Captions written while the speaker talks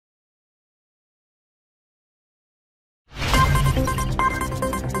Audio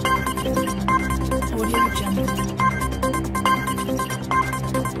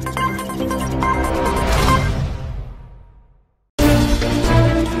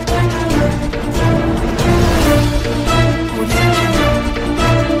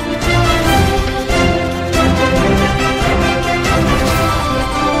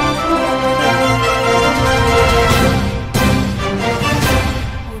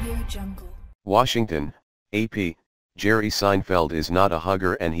Jungle. Washington, AP, Jerry Seinfeld is not a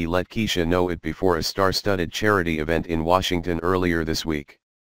hugger and he let Kesha know it before a star-studded charity event in Washington earlier this week.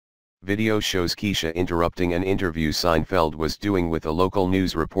 Video shows Kesha interrupting an interview Seinfeld was doing with a local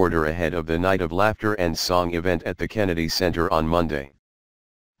news reporter ahead of the Night of Laughter and Song event at the Kennedy Center on Monday.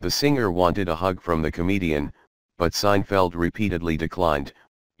 The singer wanted a hug from the comedian, but Seinfeld repeatedly declined,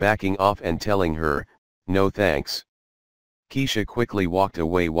 backing off and telling her, "No thanks." Kesha quickly walked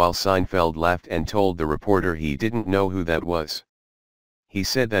away while Seinfeld laughed and told the reporter he didn't know who that was. He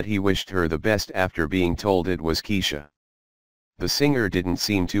said that he wished her the best after being told it was Kesha. The singer didn't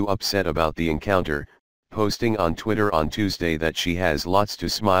seem too upset about the encounter, posting on Twitter on Tuesday that she has lots to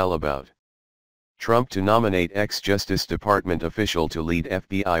smile about. Trump to nominate ex-Justice Department official to lead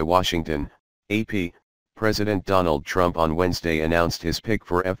FBI. Washington, AP, President Donald Trump on Wednesday announced his pick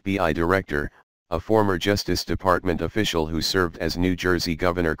for FBI director, a former Justice Department official who served as New Jersey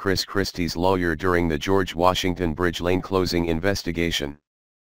Governor Chris Christie's lawyer during the George Washington Bridge Lane closing investigation.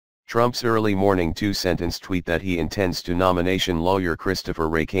 Trump's early morning two-sentence tweet that he intends to nomination lawyer Christopher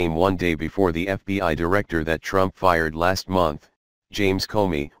Wray came one day before the FBI director that Trump fired last month, James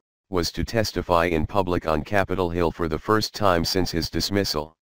Comey, was to testify in public on Capitol Hill for the first time since his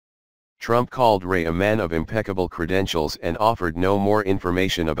dismissal. Trump called Wray a man of impeccable credentials and offered no more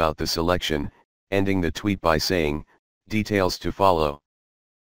information about the selection, ending the tweet by saying, "Details to follow."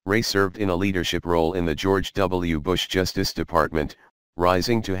 Wray served in a leadership role in the George W. Bush Justice Department,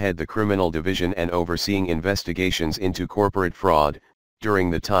 rising to head the criminal division and overseeing investigations into corporate fraud, during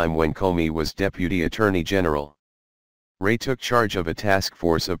the time when Comey was Deputy Attorney General. Wray took charge of a task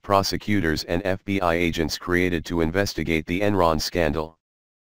force of prosecutors and FBI agents created to investigate the Enron scandal.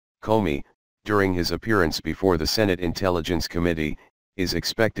 Comey, during his appearance before the Senate Intelligence Committee, is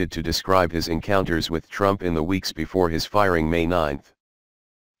expected to describe his encounters with Trump in the weeks before his firing May 9.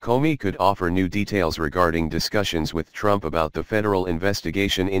 Comey could offer new details regarding discussions with Trump about the federal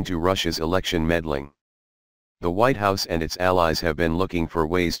investigation into Russia's election meddling. The White House and its allies have been looking for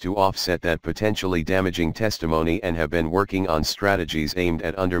ways to offset that potentially damaging testimony and have been working on strategies aimed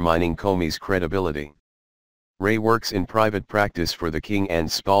at undermining Comey's credibility. Wray works in private practice for the King and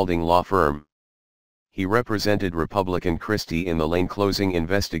Spalding law firm. He represented Republican Christie in the Lane closing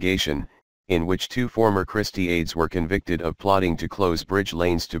investigation, in which two former Christie aides were convicted of plotting to close bridge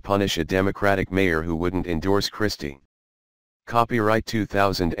lanes to punish a Democratic mayor who wouldn't endorse Christie. Copyright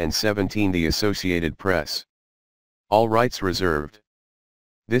 2017 The Associated Press. All rights reserved.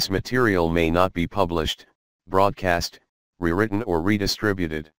 This material may not be published, broadcast, rewritten or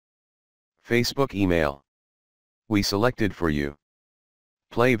redistributed. Facebook email. We selected for you.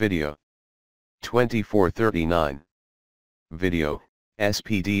 Play video. 2439. Video,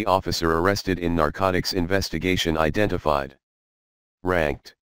 SPD officer arrested in narcotics investigation identified.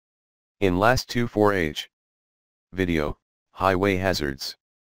 Ranked. In last 24H. Video, highway hazards.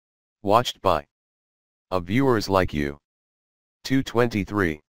 Watched by of viewers like you.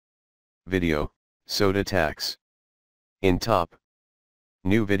 223. Video, soda tax. In top.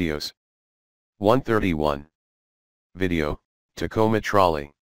 New videos. 131. Video, Tacoma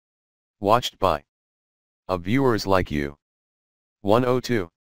trolley. Watched by of viewers like you. 102.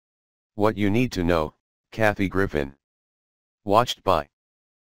 What you need to know, Kathy Griffin. Watched by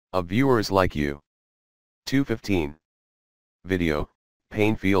of viewers like you. 215. Video,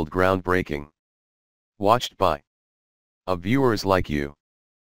 Painfield groundbreaking. Watched by of viewers like you.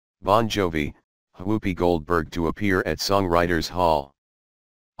 Bon Jovi, Whoopi Goldberg to appear at Songwriters Hall.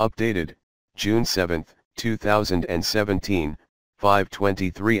 Updated, June 7, 2017,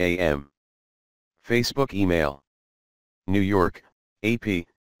 5:23 a.m. Facebook email. New York, AP,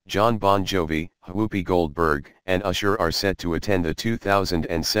 John Bon Jovi, Whoopi Goldberg, and Usher are set to attend the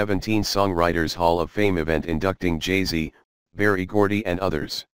 2017 Songwriters Hall of Fame event inducting Jay-Z, Berry Gordy and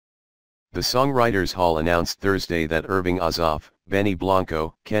others. The Songwriters Hall announced Thursday that Irving Azoff, Benny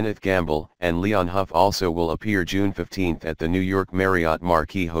Blanco, Kenneth Gamble, and Leon Huff also will appear June 15 at the New York Marriott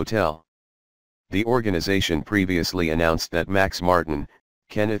Marquis Hotel. The organization previously announced that Max Martin,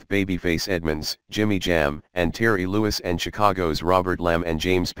 Kenneth Babyface Edmonds, Jimmy Jam, and Terry Lewis and Chicago's Robert Lamb and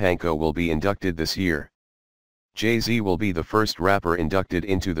James Pankow will be inducted this year. Jay-Z will be the first rapper inducted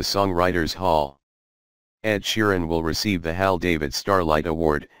into the Songwriters Hall. Ed Sheeran will receive the Hal David Starlight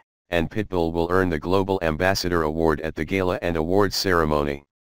Award, and Pitbull will earn the Global Ambassador Award at the gala and awards ceremony.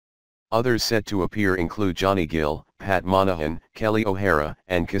 Others set to appear include Johnny Gill, Pat Monahan, Kelly O'Hara,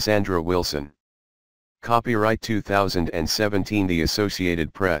 and Cassandra Wilson. Copyright 2017 The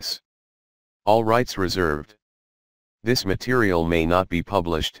Associated Press. All rights reserved. This material may not be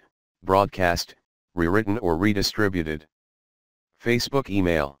published, broadcast, rewritten or redistributed. Facebook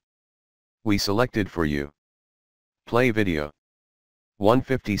email. We selected for you. Play video.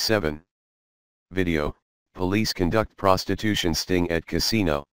 157. Video, police conduct prostitution sting at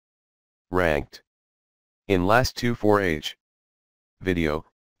casino. Ranked. In last 2-4H. Video,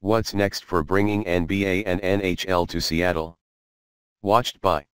 what's next for bringing NBA and NHL to Seattle? Watched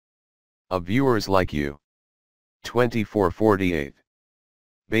by of viewers like you. 2448.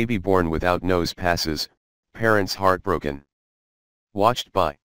 Baby born without nose passes, parents heartbroken. Watched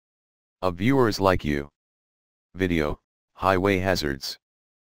by of viewers like you. Video, highway hazards.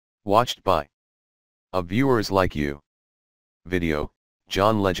 Watched by of viewers like you. Video,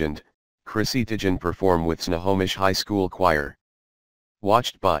 John Legend, Chrissy Teigen perform with Snohomish High School Choir.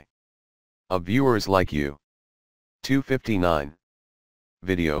 Watched by of viewers like you. 259.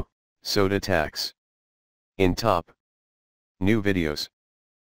 Video, soda tax. In top new videos.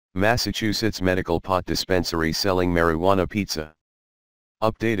 Massachusetts medical pot dispensary selling marijuana pizza.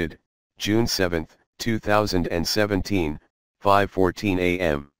 Updated, June 7, 2017, 5:14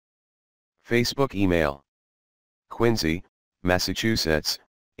 a.m. Facebook email. Quincy, Massachusetts,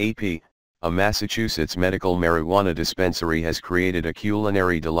 AP, a Massachusetts medical marijuana dispensary has created a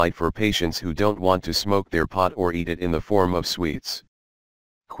culinary delight for patients who don't want to smoke their pot or eat it in the form of sweets.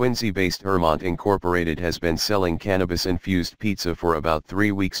 Quincy-based Vermont Incorporated has been selling cannabis-infused pizza for about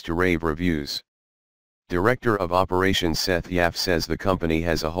 3 weeks to rave reviews. Director of Operations Seth Yaff says the company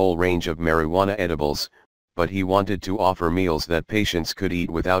has a whole range of marijuana edibles, but he wanted to offer meals that patients could eat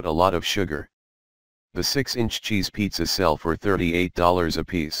without a lot of sugar. The 6-inch cheese pizzas sell for $38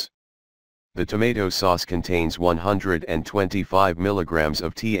 apiece. The tomato sauce contains 125 milligrams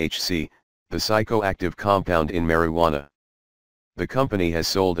of THC, the psychoactive compound in marijuana. The company has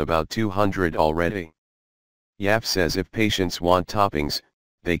sold about 200 already. Yaff says if patients want toppings,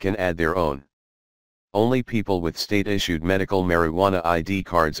 they can add their own. Only people with state-issued medical marijuana ID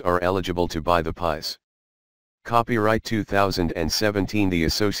cards are eligible to buy the pies. Copyright 2017 The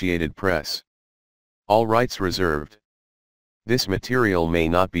Associated Press. All rights reserved. This material may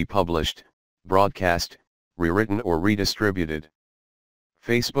not be published, broadcast, rewritten or redistributed.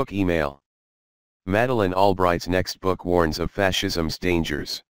 Facebook email. Madeleine Albright's next book warns of fascism's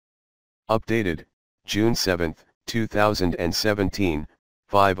dangers. Updated, June 7, 2017,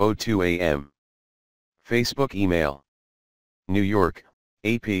 5:02 a.m. Facebook email. New York,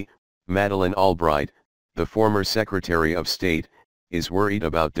 AP, Madeleine Albright, the former Secretary of State, is worried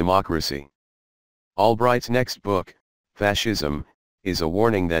about democracy. Albright's next book, Fascism, is a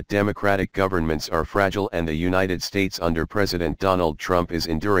warning that democratic governments are fragile and the United States under President Donald Trump is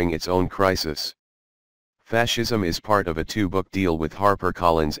enduring its own crisis. Fascism is part of a 2-book deal with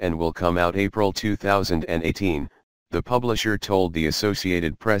HarperCollins and will come out April 2018, the publisher told the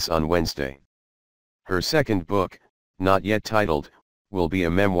Associated Press on Wednesday. Her second book, not yet titled, will be a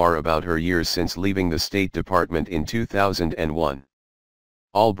memoir about her years since leaving the State Department in 2001.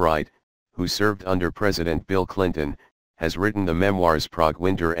 Albright, who served under President Bill Clinton, has written the memoirs Prague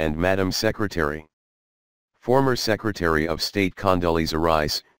Winter and Madam Secretary. Former Secretary of State Condoleezza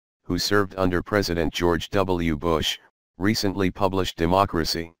Rice, who served under President George W. Bush, recently published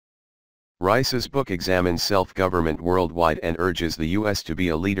Democracy. Rice's book examines self-government worldwide and urges the U.S. to be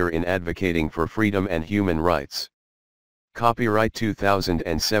a leader in advocating for freedom and human rights. Copyright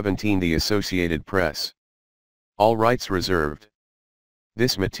 2017 The Associated Press. All rights reserved.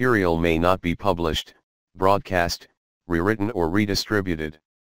 This material may not be published, broadcast, rewritten or redistributed.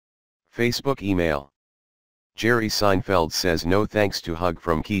 Facebook email. Jerry Seinfeld says no thanks to hug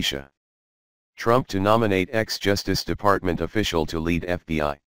from Kesha. Trump to nominate ex-Justice Department official to lead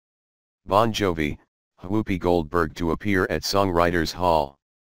FBI. Bon Jovi, Whoopi Goldberg to appear at Songwriters Hall.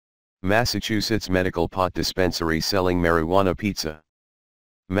 Massachusetts medical pot dispensary selling marijuana pizza.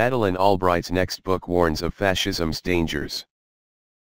 Madeleine Albright's next book warns of fascism's dangers.